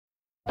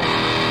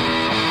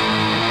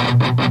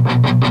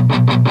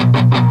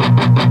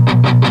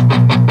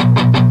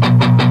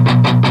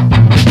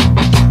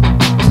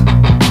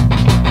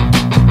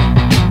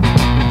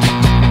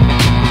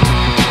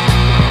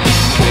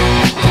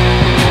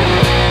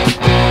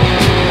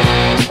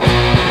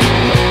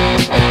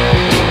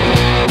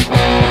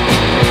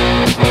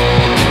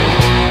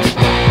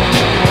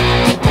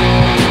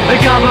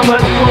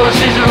Government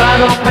policies are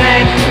out of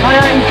hand. I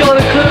ain't got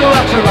a clue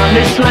how to run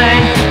this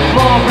land.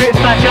 Margaret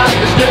Thatcher,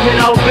 the stupid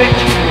old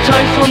bitch,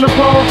 takes from the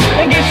poor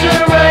and gives to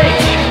the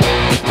rich.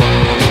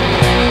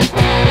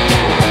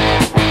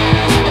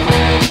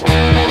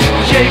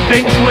 She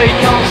thinks we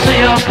can't see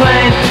her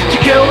plan to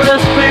kill the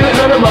spirit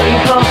of the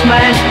working class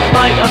man.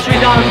 Make us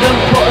redundant,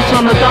 put us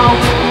on the dole,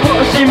 put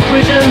us in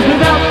prison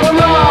without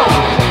parole.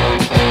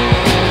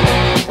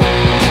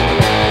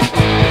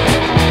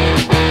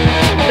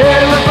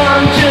 They're a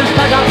bunch of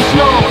stuck-up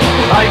snobs.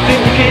 I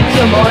think the kids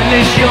are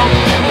minding shops,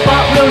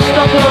 but we'll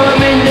stop them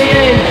in the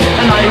end,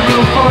 and they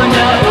will find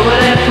out who are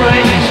their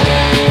friends.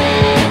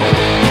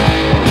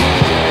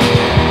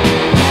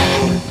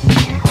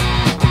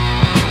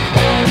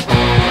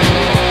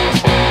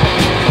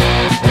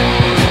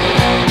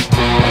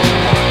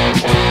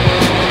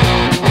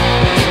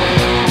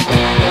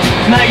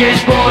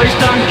 Maggie's boys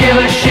don't give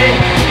a shit.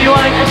 You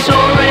ain't a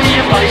sorry,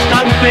 your face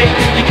don't fit.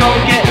 You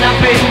can't get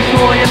nothing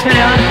for your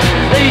pound.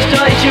 These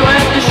days you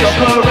have to shop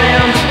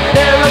around.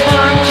 They're a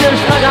bunch of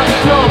stuck-up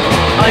snobs.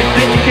 I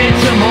think the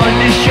kids are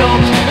minding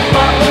shops,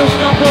 but we'll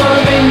stop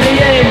them in the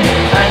end,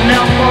 and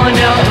they'll find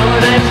out who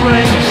are their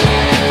friends.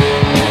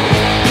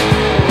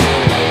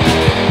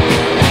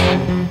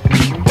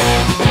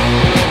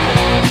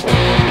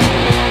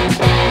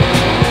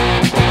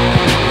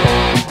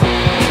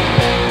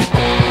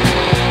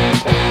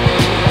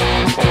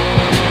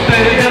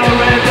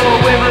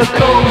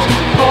 Calls,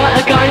 fight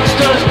against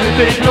us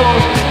stupid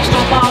laws.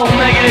 Stop old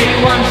Maggie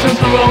once and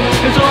for all.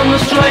 It's on the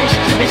streets,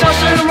 it's us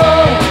who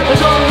rule.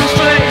 It's on the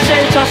streets,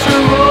 it's us who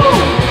rule.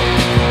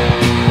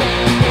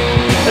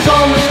 It's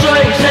on the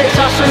streets, it's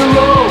us who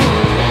rule.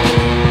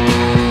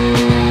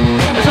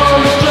 It's on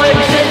the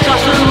streets, it's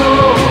us who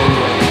rule.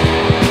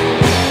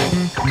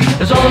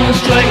 It's on the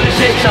streets,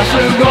 it's us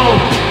who rule.